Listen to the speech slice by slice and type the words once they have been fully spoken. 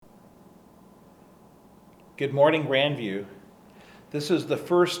Good morning, Grandview. This is the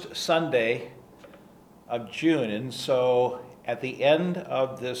first Sunday of June, and so at the end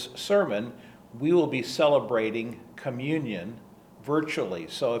of this sermon, we will be celebrating communion virtually.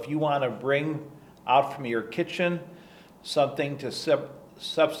 So if you want to bring out from your kitchen something to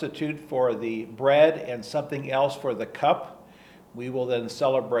substitute for the bread and something else for the cup, we will then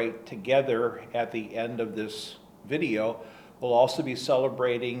celebrate together at the end of this video. We'll also be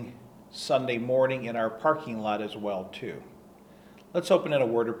celebrating Sunday morning in our parking lot as well, too. Let's open in a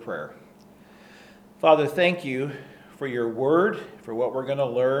word of prayer. Father, thank you for your word, for what we're going to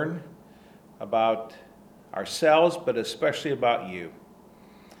learn about ourselves, but especially about you.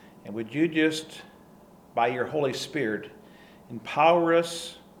 And would you just, by your Holy Spirit, empower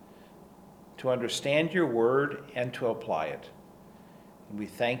us to understand your word and to apply it. And we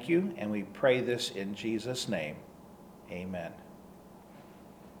thank you, and we pray this in Jesus' name. Amen.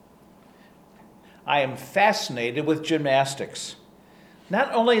 I am fascinated with gymnastics.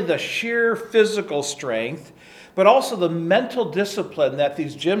 Not only the sheer physical strength, but also the mental discipline that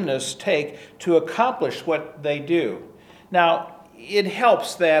these gymnasts take to accomplish what they do. Now, it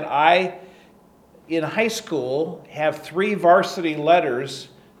helps that I, in high school, have 3 varsity letters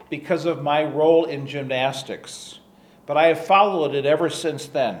because of my role in gymnastics. But I have followed it ever since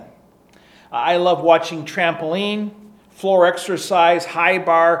then. I love watching trampoline, floor exercise, high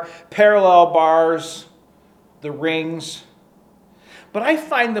bar, parallel bars, the rings. But I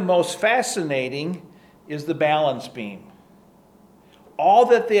find the most fascinating is the balance beam. All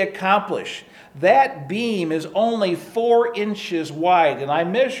that they accomplish. That beam is only 4 inches wide, and I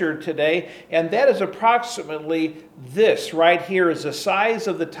measured today, and that is approximately this right here is the size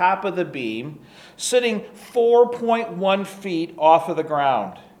of the top of the beam, sitting 4.1 feet off of the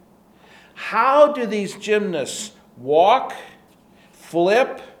ground. How do these gymnasts walk,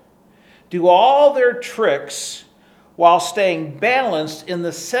 flip, do all their tricks while staying balanced in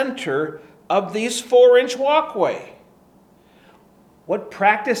the center of these 4-inch walkway? What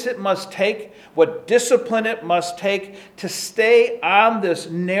practice it must take, what discipline it must take to stay on this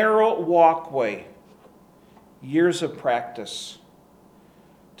narrow walkway. Years of practice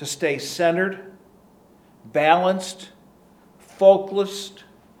to stay centered, balanced, focused,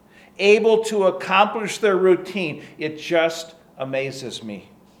 able to accomplish their routine. It just amazes me.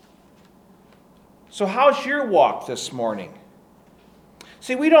 So how's your walk this morning?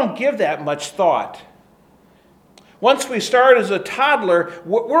 See, we don't give that much thought. Once we start as a toddler,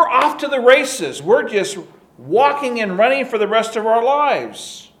 we're off to the races. We're just walking and running for the rest of our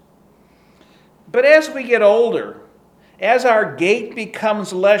lives. But as we get older, as our gait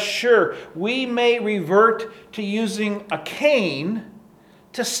becomes less sure, we may revert to using a cane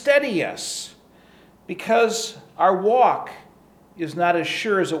to steady us because our walk is not as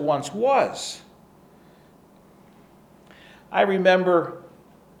sure as it once was. I remember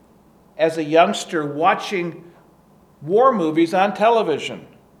as a youngster watching war movies on television.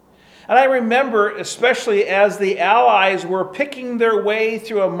 And I remember, especially as the Allies were picking their way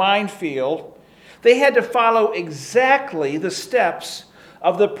through a minefield, they had to follow exactly the steps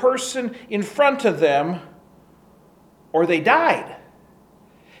of the person in front of them, or they died.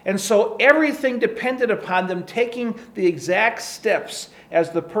 And so everything depended upon them taking the exact steps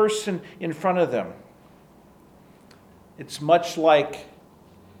as the person in front of them. It's much like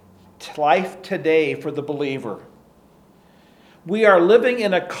life today for the believer. We are living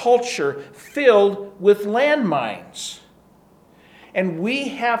in a culture filled with landmines. And we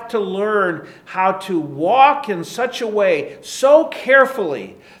have to learn how to walk in such a way, so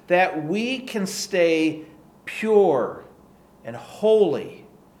carefully, that we can stay pure and holy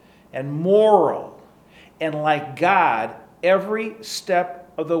and moral and like God every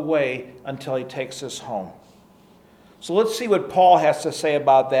step of the way until he takes us home. So let's see what Paul has to say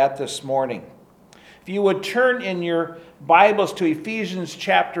about that this morning. If you would turn in your Bibles to Ephesians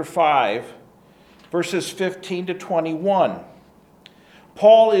chapter 5, verses 15 to 21.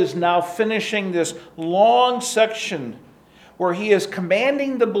 Paul is now finishing this long section where he is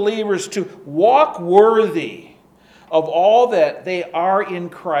commanding the believers to walk worthy of all that they are in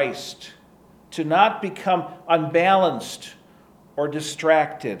Christ, to not become unbalanced or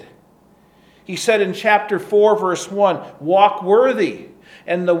distracted. He said in chapter 4, verse 1, walk worthy.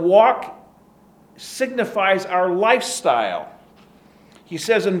 And the walk signifies our lifestyle. He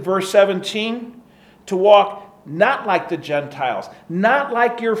says in verse 17, to walk not like the Gentiles, not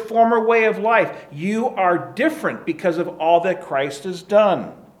like your former way of life. You are different because of all that Christ has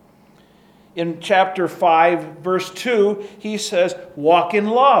done. In chapter 5, verse 2, he says, walk in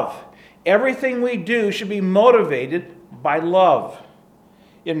love. Everything we do should be motivated by love.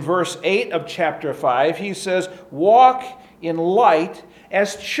 In verse 8 of chapter 5, he says, walk in light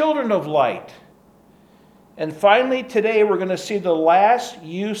as children of light. And finally, today we're going to see the last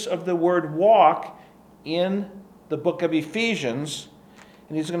use of the word walk in the book of Ephesians.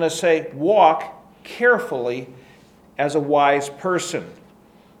 And he's going to say, walk carefully as a wise person.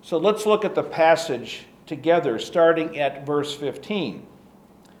 So let's look at the passage together, starting at verse 15.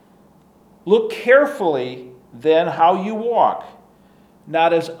 Look carefully then how you walk,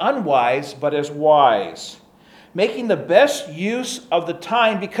 not as unwise, but as wise, making the best use of the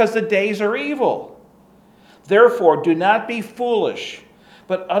time because the days are evil. Therefore, do not be foolish,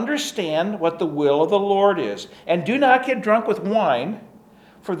 but understand what the will of the Lord is. And do not get drunk with wine,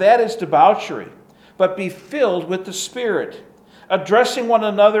 for that is debauchery, but be filled with the Spirit, addressing one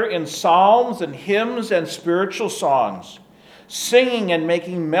another in psalms and hymns and spiritual songs, singing and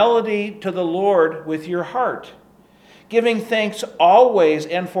making melody to the Lord with your heart, giving thanks always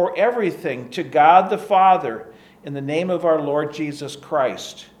and for everything to God the Father in the name of our Lord Jesus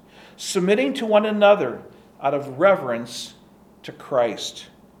Christ, submitting to one another out of reverence to Christ.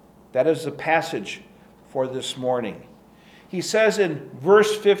 That is the passage for this morning. He says in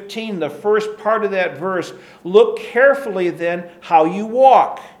verse 15, the first part of that verse, look carefully then how you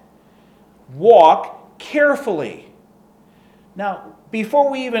walk. Walk carefully. Now,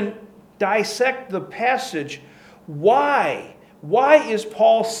 before we even dissect the passage, why? Why is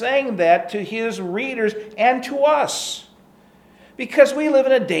Paul saying that to his readers and to us? Because we live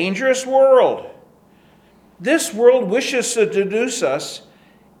in a dangerous world. This world wishes to seduce us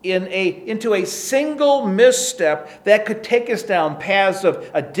into a single misstep that could take us down paths of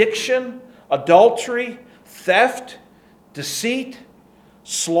addiction, adultery, theft, deceit,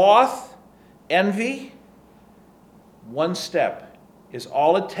 sloth, envy. One step is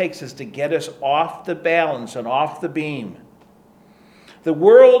all it takes is to get us off the balance and off the beam. The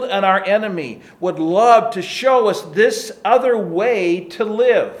world and our enemy would love to show us this other way to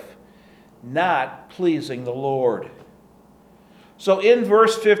live, not pleasing the Lord. So in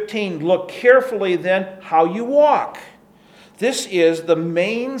verse 15, look carefully then how you walk. This is the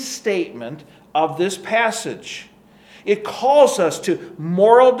main statement of this passage. It calls us to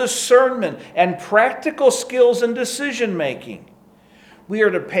moral discernment and practical skills in decision making. We are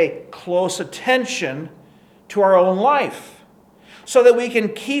to pay close attention to our own life so that we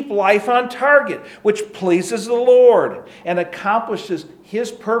can keep life on target, which pleases the Lord and accomplishes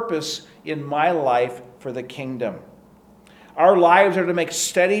His purpose in my life for the kingdom. Our lives are to make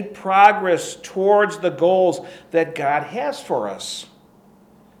steady progress towards the goals that God has for us.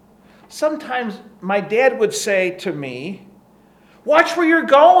 Sometimes my dad would say to me, watch where you're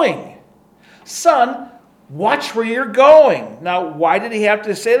going. Son, watch where you're going. Now, why did he have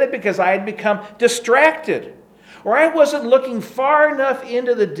to say that? Because I had become distracted, or I wasn't looking far enough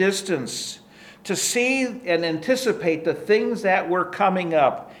into the distance to see and anticipate the things that were coming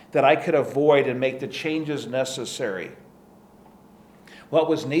up that I could avoid and make the changes necessary. What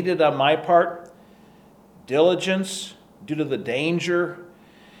was needed on my part? Diligence due to the danger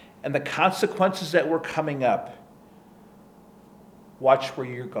and the consequences that were coming up. Watch where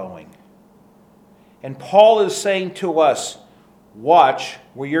you're going. And Paul is saying to us, watch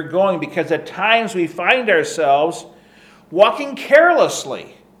where you're going, because at times we find ourselves walking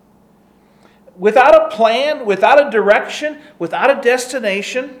carelessly, without a plan, without a direction, without a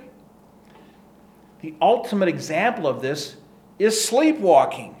destination. The ultimate example of this is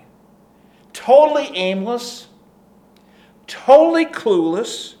sleepwalking. Totally aimless, totally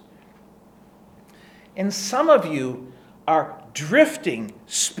clueless. And some of you are drifting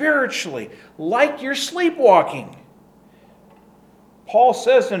spiritually like you're sleepwalking. Paul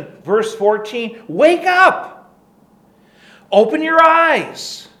says in verse 14, wake up. Open your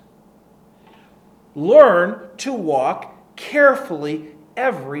eyes. Learn to walk carefully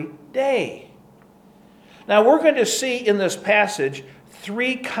every day. Now we're going to see in this passage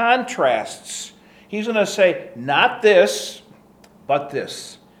three contrasts. He's going to say, not this, but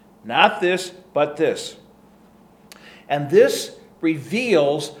this. Not this, but this. And this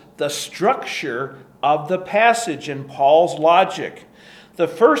reveals the structure of the passage in Paul's logic. The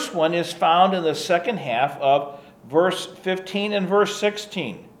first one is found in the second half of verse 15 and verse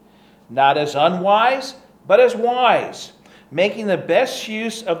 16. Not as unwise, but as wise, making the best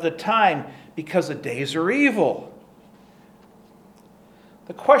use of the time because the days are evil.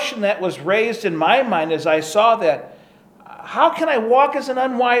 The question that was raised in my mind as I saw that, how can I walk as an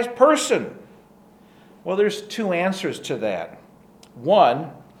unwise person? Well, there's two answers to that.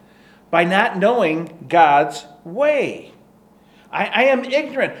 One, by not knowing God's way. I am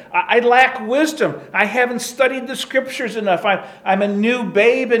ignorant. I lack wisdom. I haven't studied the scriptures enough. I'm a new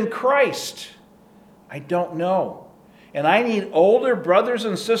babe in Christ. I don't know. And I need older brothers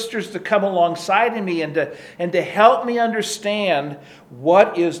and sisters to come alongside of me and to help me understand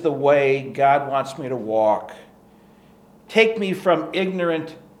what is the way God wants me to walk. Take me from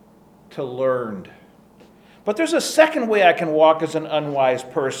ignorant to learned. But there's a second way I can walk as an unwise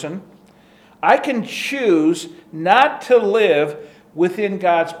person. I can choose not to live within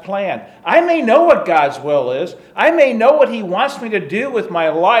God's plan. I may know what God's will is. I may know what He wants me to do with my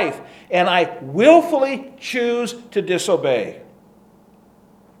life, and I willfully choose to disobey.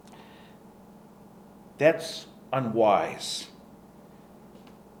 That's unwise.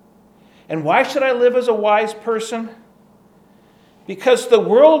 And why should I live as a wise person? Because the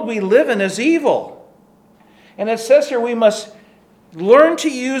world we live in is evil. And it says here we must learn to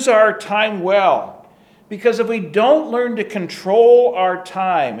use our time well. Because if we don't learn to control our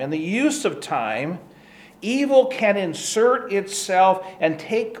time and the use of time, evil can insert itself and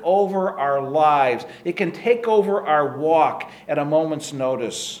take over our lives. It can take over our walk at a moment's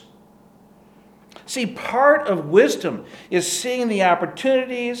notice. See, part of wisdom is seeing the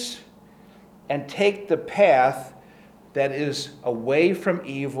opportunities and take the path that is away from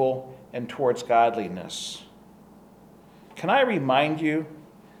evil and towards godliness. Can I remind you,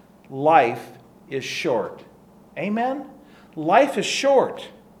 life is short. Amen? Life is short.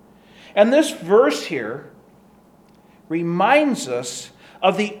 And this verse here reminds us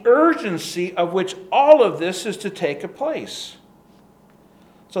of the urgency of which all of this is to take place.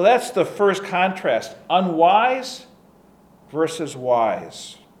 So that's the first contrast, unwise versus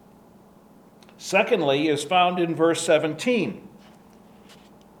wise. Secondly, is found in verse 17.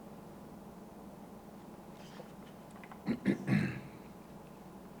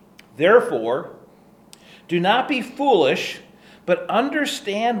 Therefore, do not be foolish, but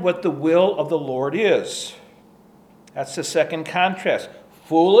understand what the will of the Lord is. That's the second contrast.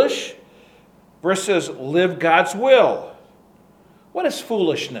 Foolish versus live God's will. What is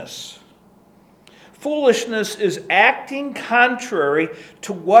foolishness? Foolishness is acting contrary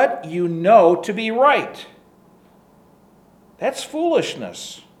to what you know to be right. That's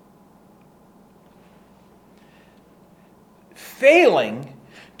foolishness. Failing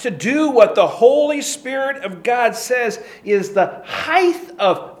to do what the Holy Spirit of God says is the height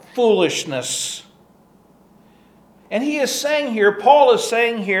of foolishness. And he is saying here, Paul is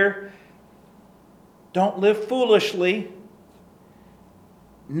saying here, don't live foolishly.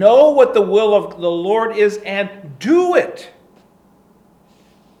 Know what the will of the Lord is and do it.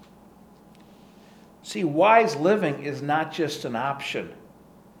 See, wise living is not just an option.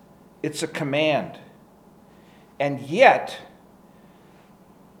 It's a command. And yet,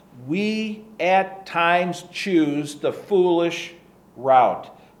 we at times choose the foolish route,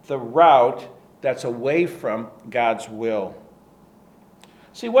 the route that's away from God's will.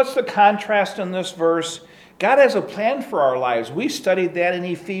 See, what's the contrast in this verse? God has a plan for our lives. We studied that in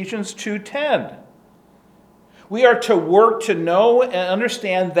Ephesians 2:10. We are to work to know and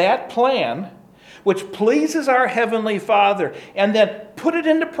understand that plan, which pleases our Heavenly Father, and then put it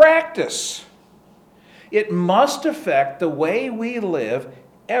into practice. It must affect the way we live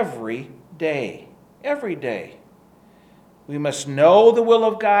every day. Every day. We must know the will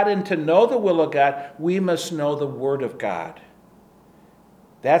of God, and to know the will of God, we must know the Word of God.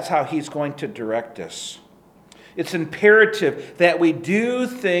 That's how He's going to direct us. It's imperative that we do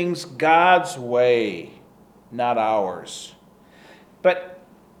things God's way, not ours. But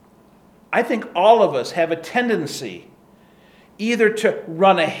I think all of us have a tendency either to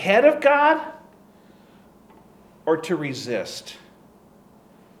run ahead of God or to resist.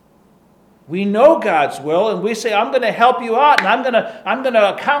 We know God's will, and we say, I'm going to help you out, and I'm going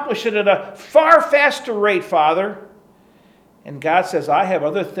to accomplish it at a far faster rate, Father. And God says, I have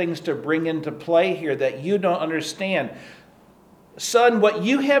other things to bring into play here that you don't understand. Son, what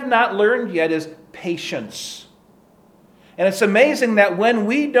you have not learned yet is patience. And it's amazing that when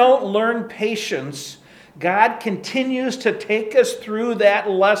we don't learn patience, God continues to take us through that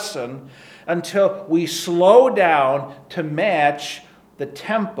lesson until we slow down to match the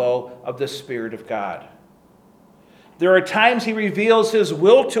tempo of the Spirit of God. There are times He reveals His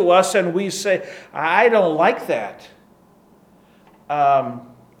will to us and we say, I don't like that.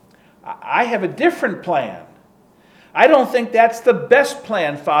 I have a different plan. I don't think that's the best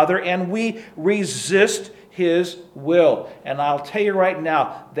plan, Father, and we resist His will. And I'll tell you right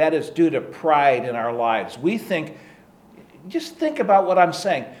now, that is due to pride in our lives. We think, just think about what I'm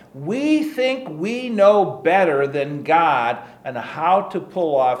saying. We think we know better than God on how to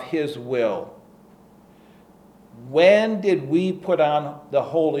pull off His will. When did we put on the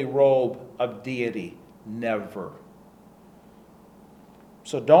holy robe of deity? Never.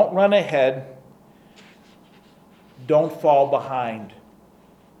 So don't run ahead. Don't fall behind.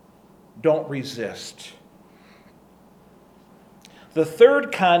 Don't resist. The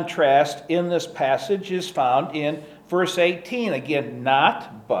third contrast in this passage is found in verse 18. Again,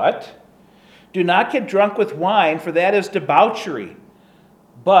 not, but. Do not get drunk with wine, for that is debauchery,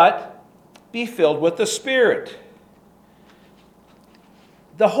 but be filled with the Spirit.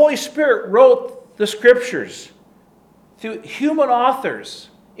 The Holy Spirit wrote the Scriptures through human authors,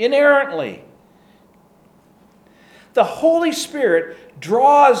 inerrantly. The Holy Spirit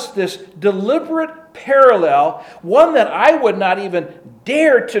draws this deliberate parallel, one that I would not even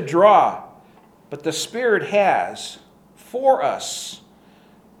dare to draw, but the Spirit has for us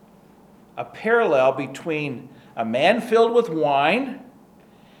a parallel between a man filled with wine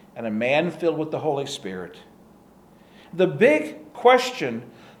and a man filled with the Holy Spirit. The big question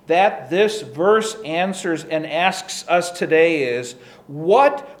that this verse answers and asks us today is,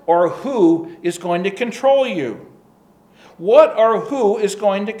 what or who is going to control you? What or who is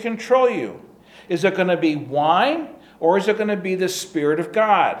going to control you? Is it going to be wine or is it going to be the Spirit of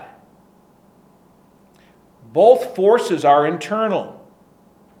God? Both forces are internal.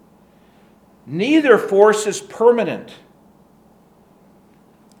 Neither force is permanent.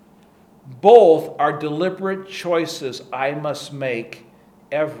 Both are deliberate choices I must make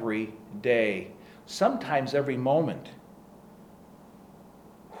every day, sometimes every moment.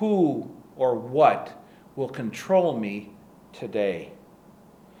 Who or what will control me today?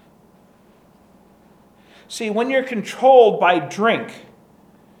 See, when you're controlled by drink,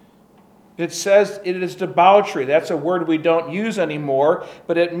 it says it is debauchery. That's a word we don't use anymore,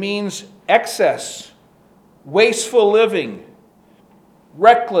 but it means excess, wasteful living,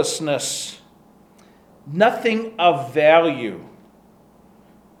 recklessness, nothing of value.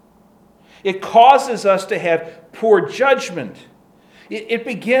 It causes us to have poor judgment. It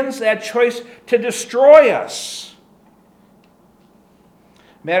begins that choice to destroy us.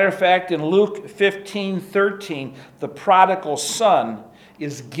 Matter of fact, in Luke 15:13, the prodigal son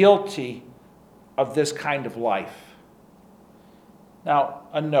is guilty of this kind of life. Now,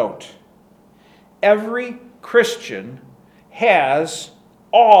 a note. Every Christian has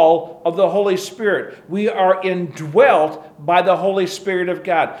all of the Holy Spirit. We are indwelt by the Holy Spirit of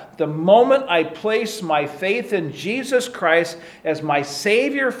God. The moment I place my faith in Jesus Christ as my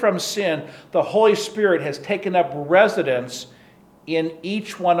Savior from sin, the Holy Spirit has taken up residence in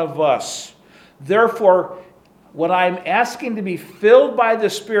each one of us. Therefore, when I'm asking to be filled by the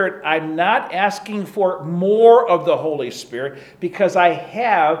Spirit, I'm not asking for more of the Holy Spirit because I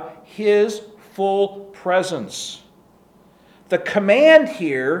have His full presence. The command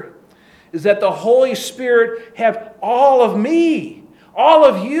here is that the Holy Spirit have all of me, all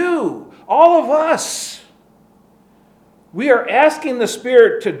of you, all of us. We are asking the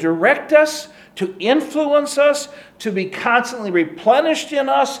Spirit to direct us, to influence us, to be constantly replenished in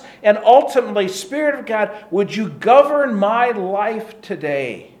us, and ultimately, Spirit of God, would you govern my life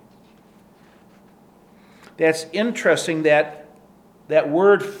today? That's interesting, that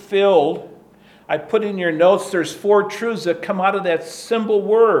word filled. I put in your notes, there's 4 truths that come out of that simple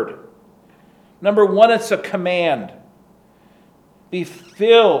word. Number 1, it's a command. Be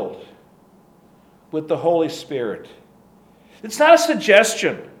filled with the Holy Spirit. It's not a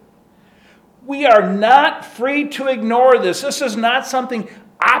suggestion. We are not free to ignore this. This is not something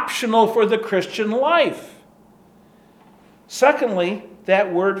optional for the Christian life. Secondly,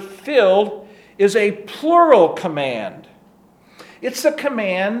 that word filled is a plural command. It's a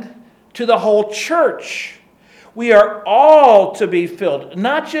command to the whole church. We are all to be filled,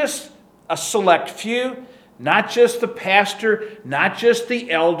 not just a select few, not just the pastor, not just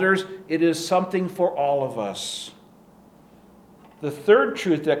the elders. It is something for all of us. The third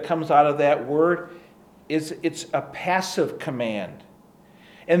truth that comes out of that word is it's a passive command.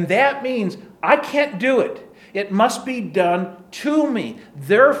 And that means I can't do it. It must be done to me.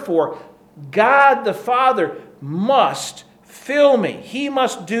 Therefore, God the Father must fill me. He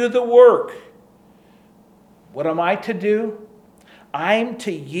must do the work. What am I to do? I'm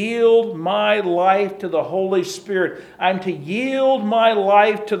to yield my life to the Holy Spirit. I'm to yield my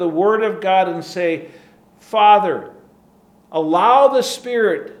life to the Word of God and say, Father, allow the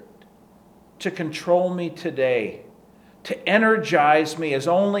Spirit to control me today, to energize me as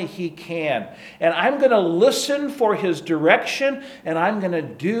only He can. And I'm going to listen for His direction, and I'm going to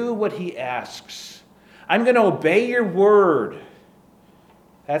do what He asks. I'm going to obey your word.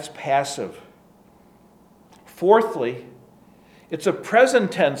 That's passive. Fourthly, it's a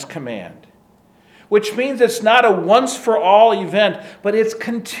present tense command. which means it's not a once-for-all event, but it's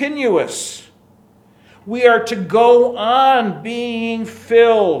continuous. We are to go on being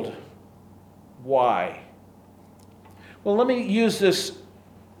filled. Why? Well, let me use this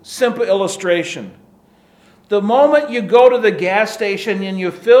simple illustration. The moment you go to the gas station and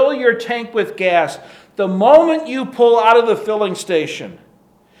you fill your tank with gas, the moment you pull out of the filling station,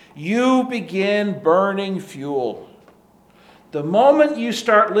 you begin burning fuel. The moment you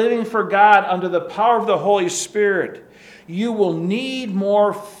start living for God under the power of the Holy Spirit, you will need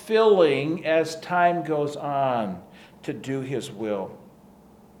more filling as time goes on to do His will.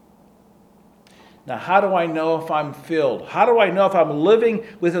 Now, how do I know if I'm filled? How do I know if I'm living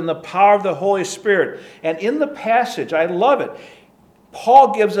within the power of the Holy Spirit? And in the passage, I love it,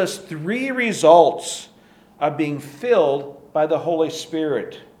 Paul gives us 3 results of being filled by the Holy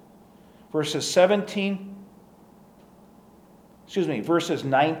Spirit. Verses 19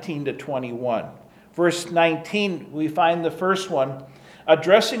 to 21. Verse 19, we find the first one,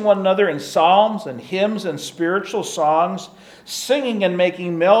 addressing one another in psalms and hymns and spiritual songs, singing and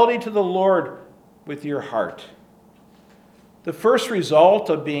making melody to the Lord with your heart. The first result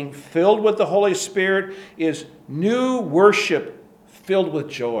of being filled with the Holy Spirit is new worship filled with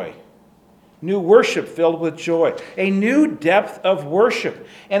joy. New worship filled with joy. A new depth of worship.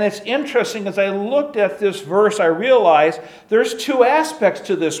 And it's interesting, as I looked at this verse, I realized there's 2 aspects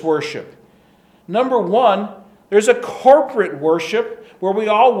to this worship. Number 1, there's a corporate worship where we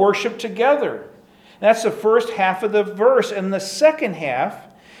all worship together. That's the first half of the verse. And the second half,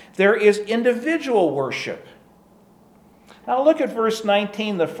 there is individual worship. Now look at verse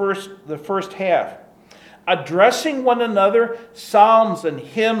 19, the first half. Addressing one another, psalms and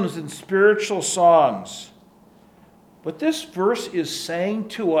hymns and spiritual songs. What this verse is saying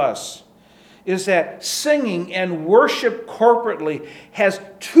to us is that singing and worship corporately has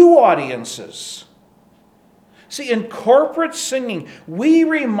 2 audiences. See, in corporate singing, we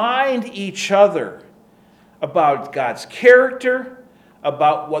remind each other about God's character,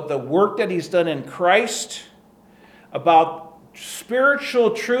 about what the work that He's done in Christ, about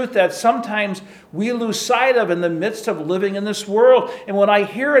spiritual truth that sometimes we lose sight of in the midst of living in this world. And when I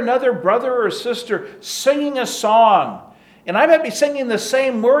hear another brother or sister singing a song, and I might be singing the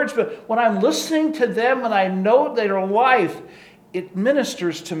same words, but when I'm listening to them and I know their life, it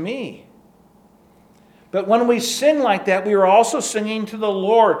ministers to me. But when we sing like that, we are also singing to the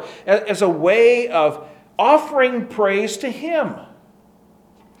Lord as a way of offering praise to Him.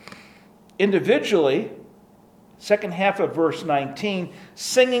 Individually, second half of verse 19,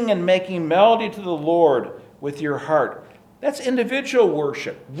 singing and making melody to the Lord with your heart. That's individual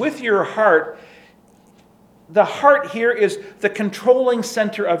worship. With your heart. The heart here is the controlling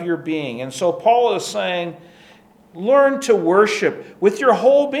center of your being. And so Paul is saying, learn to worship with your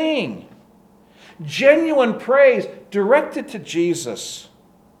whole being. Genuine praise directed to Jesus.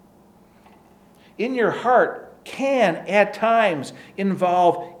 In your heart can, at times,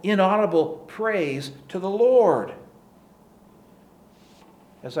 involve inaudible praise to the Lord.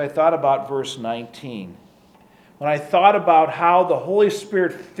 As I thought about verse 19, when I thought about how the Holy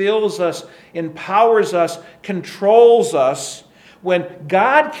Spirit fills us, empowers us, controls us, when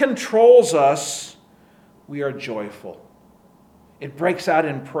God controls us, we are joyful. It breaks out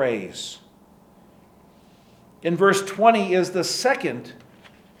in praise. In verse 20 is the second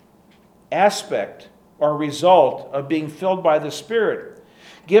aspect or result of being filled by the Spirit.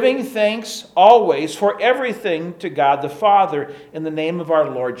 Giving thanks always for everything to God the Father in the name of our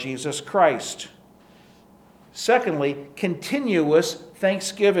Lord Jesus Christ. Secondly, continuous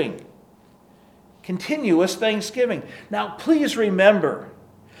thanksgiving. Continuous thanksgiving. Now, please remember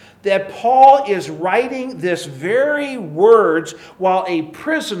that Paul is writing this very words while a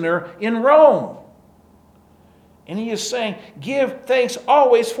prisoner in Rome. And he is saying, give thanks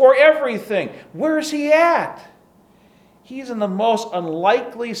always for everything. Where is he at? He's in the most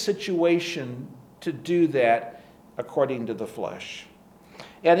unlikely situation to do that according to the flesh.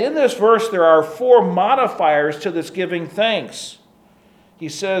 And in this verse, there are 4 modifiers to this giving thanks. He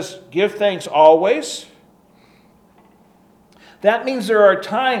says, give thanks always. That means there are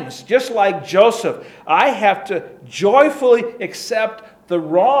times, just like Joseph, I have to joyfully accept the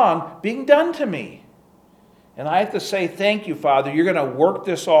wrong being done to me. And I have to say, thank you, Father. You're going to work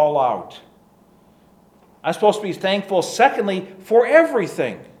this all out. I'm supposed to be thankful, secondly, for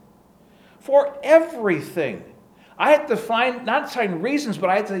everything. For everything. I have to not find reasons, but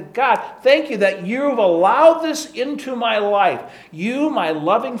I have to say, God, thank you that you've allowed this into my life. You, my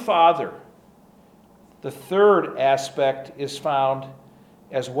loving Father. The third aspect is found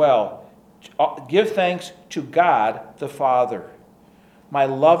as well. Give thanks to God the Father. My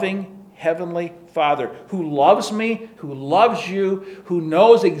loving Heavenly Father who loves me, who loves you, who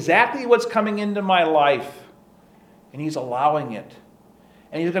knows exactly what's coming into my life. And He's allowing it.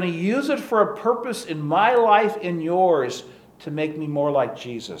 And He's going to use it for a purpose in my life, in yours, to make me more like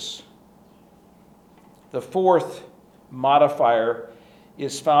Jesus. The fourth modifier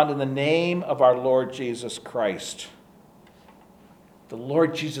is found in the name of our Lord Jesus Christ. The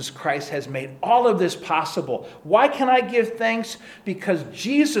Lord Jesus Christ has made all of this possible. Why can I give thanks? Because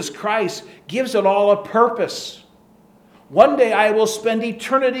Jesus Christ gives it all a purpose. One day I will spend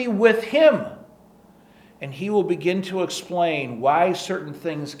eternity with Him, and He will begin to explain why certain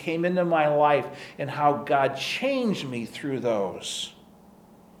things came into my life and how God changed me through those.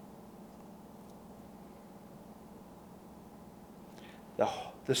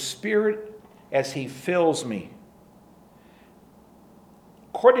 The Spirit, as He fills me.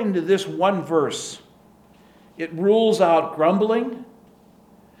 According to this one verse, it rules out grumbling.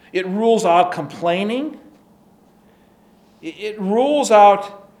 It rules out complaining. It rules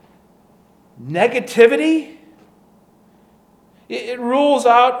out negativity. It rules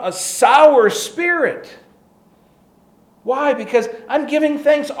out a sour spirit. Why? Because I'm giving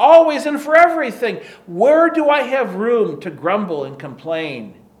thanks always and for everything. Where do I have room to grumble and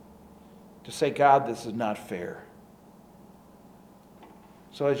complain? To say, God, this is not fair.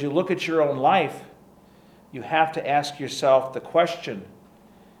 So as you look at your own life, you have to ask yourself the question,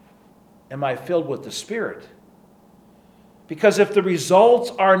 am I filled with the Spirit? Because if the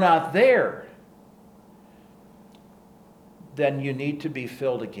results are not there, then you need to be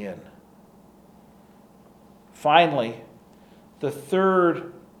filled again. Finally, the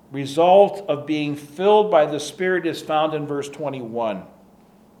third result of being filled by the Spirit is found in verse 21.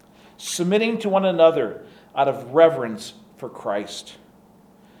 Submitting to one another out of reverence for Christ.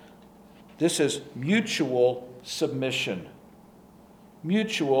 This is mutual submission.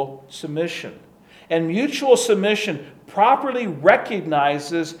 Mutual submission. And mutual submission properly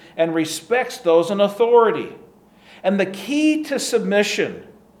recognizes and respects those in authority. And the key to submission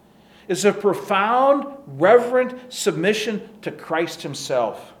is a profound, reverent submission to Christ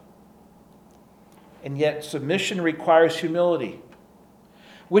Himself. And yet submission requires humility,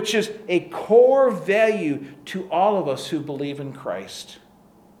 which is a core value to all of us who believe in Christ.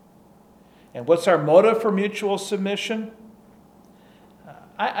 And what's our motive for mutual submission?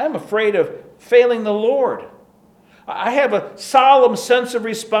 I'm afraid of failing the Lord. I have a solemn sense of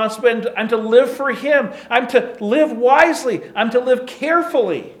responsibility. I'm to live for Him. I'm to live wisely. I'm to live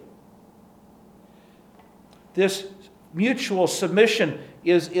carefully. This mutual submission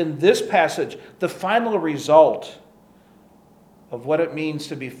is, in this passage, the final result of what it means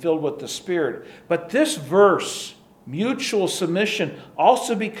to be filled with the Spirit. But this verse, mutual submission,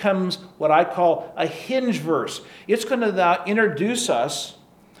 also becomes what I call a hinge verse. It's going to now introduce us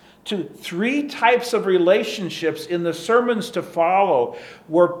to three types of relationships in the sermons to follow,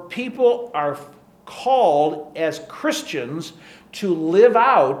 where people are called as Christians to live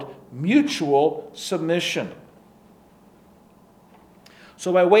out mutual submission.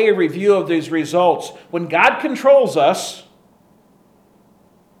 So by way of review of these results, when God controls us,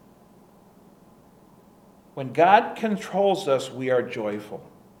 we are joyful.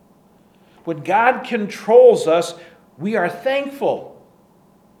 When God controls us, we are thankful.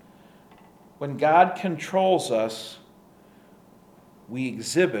 When God controls us, we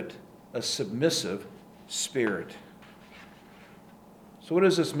exhibit a submissive spirit. So what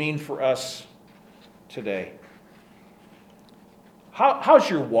does this mean for us today? How's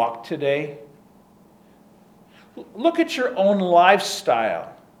your walk today? Look at your own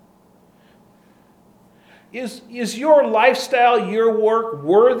lifestyle. Is your lifestyle, your work,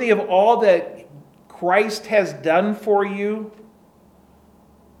 worthy of all that Christ has done for you?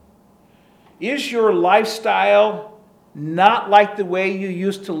 Is your lifestyle not like the way you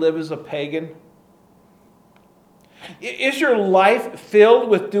used to live as a pagan? Is your life filled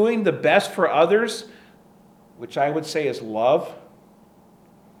with doing the best for others, which I would say is love?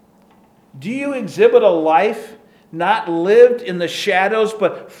 Do you exhibit a life not lived in the shadows,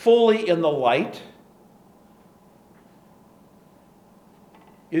 but fully in the light?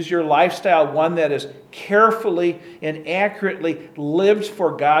 Is your lifestyle one that is carefully and accurately lived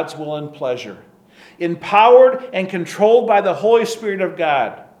for God's will and pleasure, empowered and controlled by the Holy Spirit of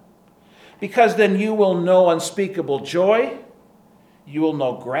God? Because then you will know unspeakable joy, you will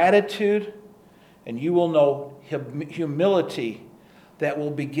know gratitude, and you will know humility that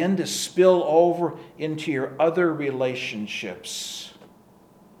will begin to spill over into your other relationships.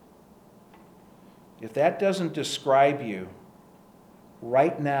 If that doesn't describe you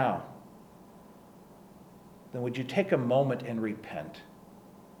right now, then would you take a moment and repent?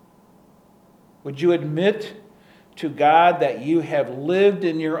 Would you admit to God that you have lived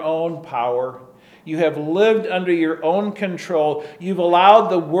in your own power? You have lived under your own control. You've allowed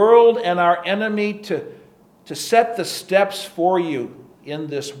the world and our enemy to set the steps for you in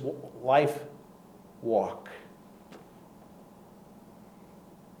this life walk.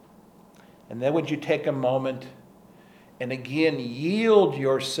 And then would you take a moment and again yield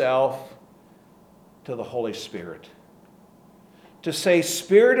yourself to the Holy Spirit? To say,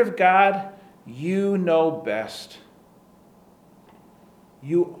 Spirit of God, you know best.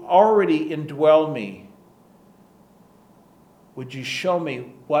 You already indwell me. Would you show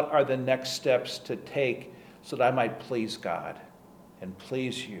me what are the next steps to take so that I might please God and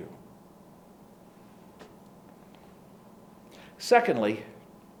please you? Secondly,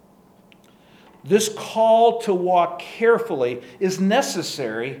 this call to walk carefully is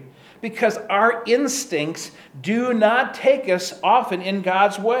necessary because our instincts do not take us often in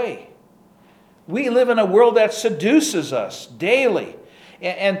God's way. We live in a world that seduces us daily.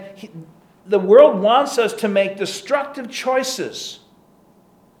 And the world wants us to make destructive choices.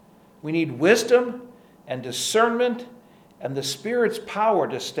 We need wisdom and discernment and the Spirit's power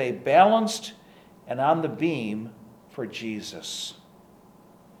to stay balanced and on the beam for Jesus.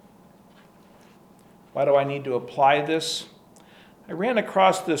 Why do I need to apply this? I ran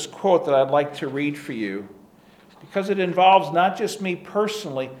across this quote that I'd like to read for you because it involves not just me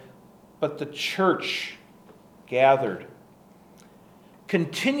personally, but the church gathered.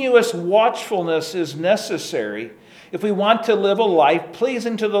 Continuous watchfulness is necessary if we want to live a life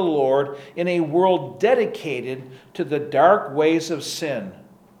pleasing to the Lord in a world dedicated to the dark ways of sin.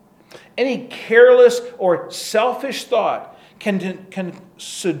 Any careless or selfish thought can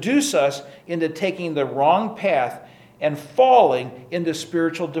seduce us into taking the wrong path and falling into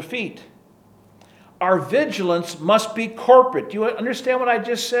spiritual defeat. Our vigilance must be corporate. Do you understand what I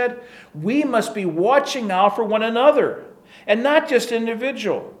just said? We must be watching out for one another and not just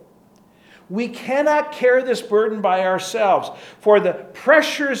individual. We cannot carry this burden by ourselves, for the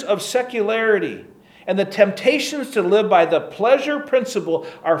pressures of secularity and the temptations to live by the pleasure principle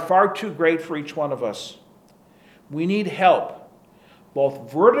are far too great for each one of us. We need help,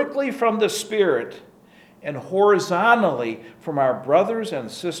 both vertically from the Spirit and horizontally from our brothers and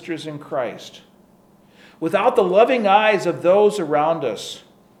sisters in Christ. Without the loving eyes of those around us,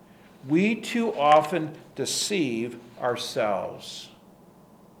 we too often deceive ourselves.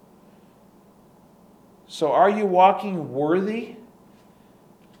 So are you walking worthy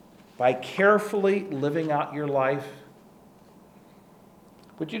by carefully living out your life?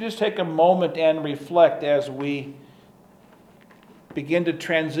 Would you just take a moment and reflect as we begin to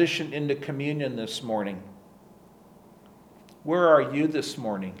transition into communion this morning? Where are you this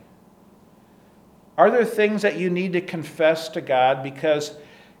morning? Are there things that you need to confess to God because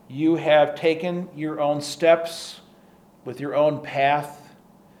you have taken your own steps with your own path,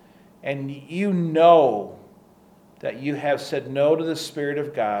 and you know that you have said no to the Spirit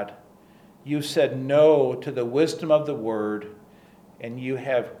of God, you've said no to the wisdom of the Word, and you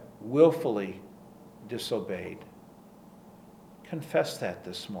have willfully disobeyed? Confess that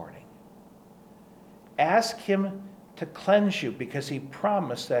this morning. Ask Him to cleanse you because He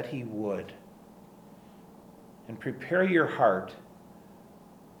promised that He would. And prepare your heart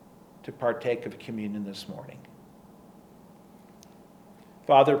to partake of communion this morning.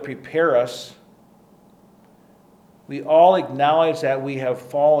 Father, prepare us. We all acknowledge that we have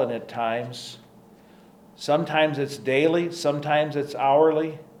fallen at times. Sometimes it's daily, sometimes it's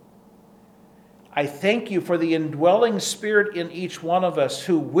hourly. I thank you for the indwelling Spirit in each one of us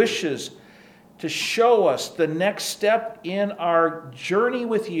who wishes to show us the next step in our journey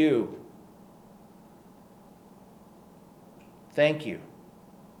with you. Thank you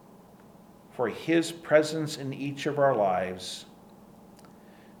for His presence in each of our lives.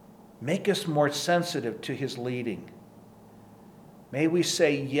 Make us more sensitive to His leading. May we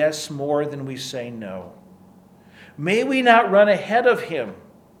say yes more than we say no. May we not run ahead of Him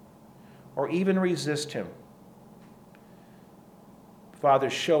or even resist Him. Father,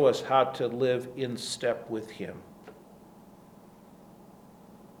 show us how to live in step with Him.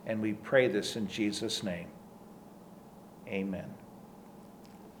 And we pray this in Jesus' name. Amen.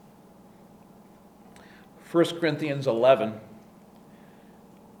 1 Corinthians 11.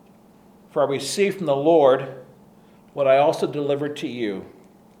 For I received from the Lord what I also delivered to you,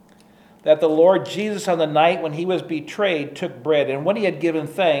 that the Lord Jesus on the night when He was betrayed took bread, and when He had given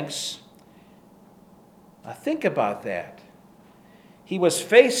thanks, now think about that. He was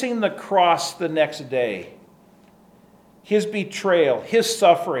facing the cross the next day. His betrayal, His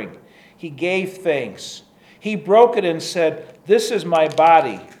suffering. He gave thanks. He broke it and said, "This is my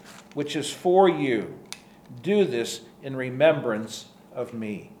body, which is for you. Do this in remembrance of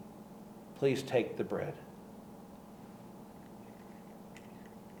me. Please take the bread.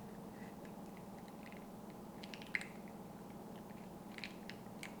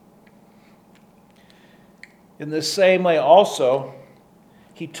 In the same way also,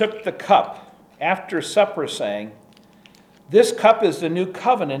 he took the cup after supper, saying, "This cup is the new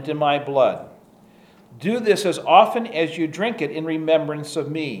covenant in my blood. Do this as often as you drink it in remembrance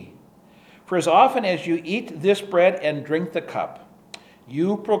of me. For as often as you eat this bread and drink the cup,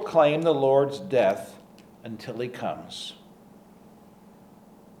 you proclaim the Lord's death until he comes."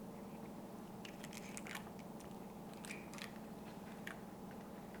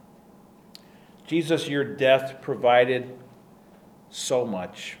 Jesus, your death provided so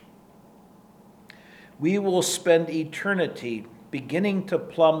much. We will spend eternity beginning to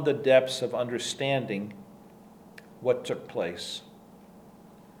plumb the depths of understanding what took place.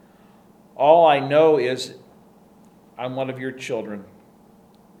 All I know is I'm one of your children,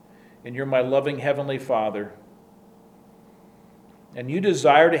 and you're my loving Heavenly Father, and you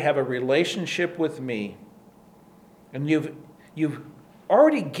desire to have a relationship with me, and you've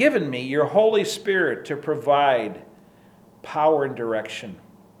already given me your Holy Spirit to provide power and direction.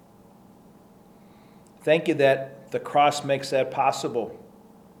 Thank you that the cross makes that possible.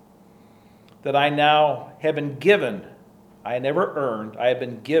 That I now have been given, I never earned, I have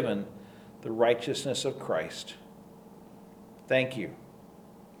been given the righteousness of Christ. Thank you.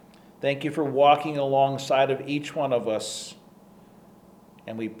 Thank you for walking alongside of each one of us.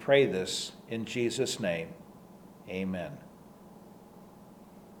 And we pray this in Jesus' name. Amen.